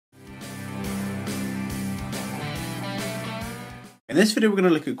In this video we're going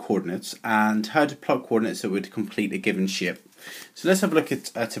to look at coordinates and how to plot coordinates that would complete a given shape. So let's have a look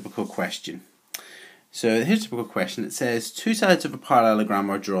at a typical question. So here's a typical question. It says two sides of a parallelogram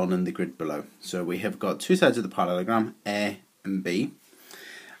are drawn in the grid below. So we have got two sides of the parallelogram, A and B.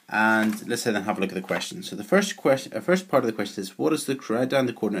 And let's then have a look at the question. So the first part of the question is, what is the write down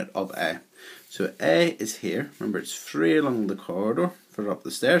the coordinate of A? So A is here. Remember, it's 3 along the corridor, 4 up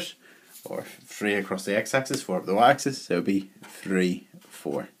the stairs, or 3 across the x-axis, 4 up the y-axis. So it would be 3,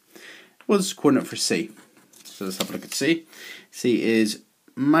 4. What's the coordinate for C? So let's have a look at C. C is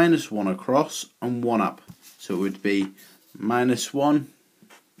 -1 across and 1 up. So it would be -1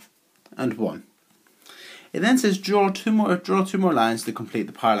 and 1. It then says draw two more lines to complete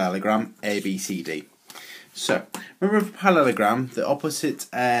the parallelogram ABCD. So remember, for parallelogram, the opposite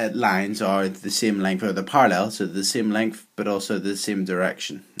lines are the same length, or the parallel, so the same length but also the same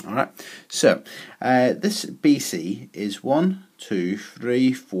direction. Alright, so this BC is 1, 2,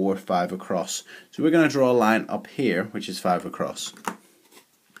 3, 4, 5 across. So we're going to draw a line up here which is 5 across.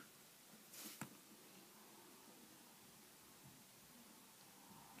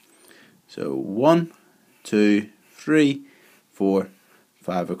 So 1, 2, 3, 4,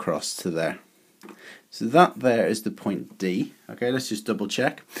 5 across to there. So that there is the point D. Okay, let's just double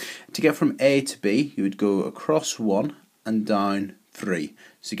check. To get from A to B, you would go across 1 and down 3.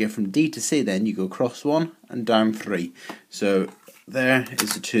 So to get from D to C, then you go across 1 and down 3. So there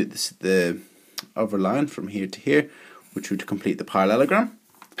is the other line from here to here, which would complete the parallelogram,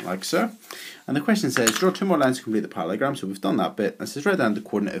 like so. And the question says, draw 2 more lines to complete the parallelogram. So we've done that bit. It says, write down the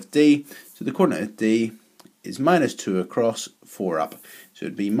coordinate of D. So the coordinate of D is -2 across, 4 up. So it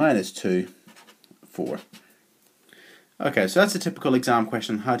would be -2, 4. Okay, so that's a typical exam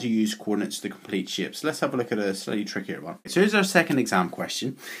question, how to use coordinates to complete shapes. Let's have a look at a slightly trickier one. So here's our second exam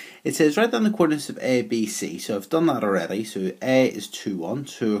question. It says, write down the coordinates of A, B, C. So I've done that already. So A is 2, 1,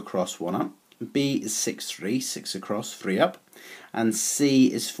 2 across, 1 up. B is 6, 3, 6 across, 3 up. And C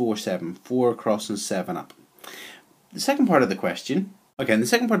is 4, 7, 4 across and 7 up. The second part of the question, in the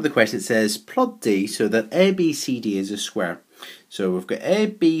second part of the question it says, plot D so that ABCD is a square. So we've got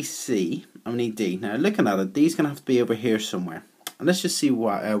ABC, and we need D. Now looking at it, D's going to have to be over here somewhere. And let's just see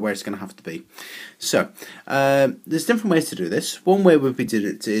where it's going to have to be. So there's different ways to do this. One way would be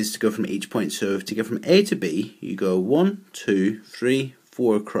is to go from each point. So to get from A to B, you go 1, 2, 3,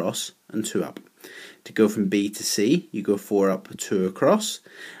 4 across and 2 up. To go from B to C, you go 4 up, 2 across,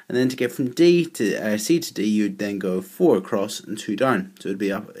 and then to get from C to D, you'd then go 4 across and 2 down. So it'd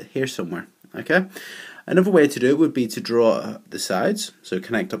be up here somewhere. Okay. Another way to do it would be to draw the sides, so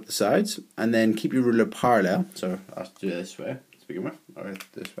connect up the sides, and then keep your ruler parallel. So I'll do it this way to begin with, or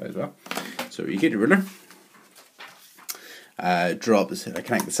this way as well. So you get your ruler, draw up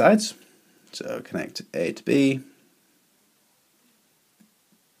connect the sides. So connect A to B.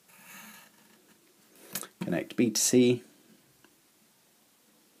 Connect B to C.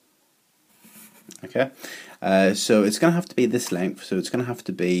 Okay, so it's going to have to be this length, so it's going to have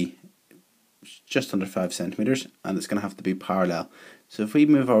to be just under 5 centimeters, and it's going to have to be parallel. So if we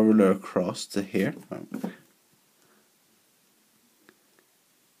move our ruler across to here,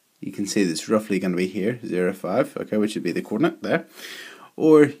 you can see that it's roughly going to be here, 0, 5, okay, which would be the coordinate there.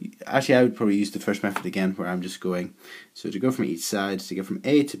 Or actually I would probably use the first method again, where I'm just going, so to go from each side, to get from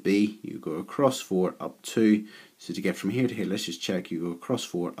A to B, you go across 4, up 2. So to get from here to here, let's just check, you go across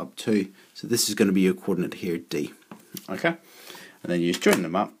 4, up 2. So this is going to be your coordinate here, D. Okay, and then you just join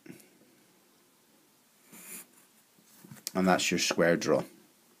them up, and that's your square drawn.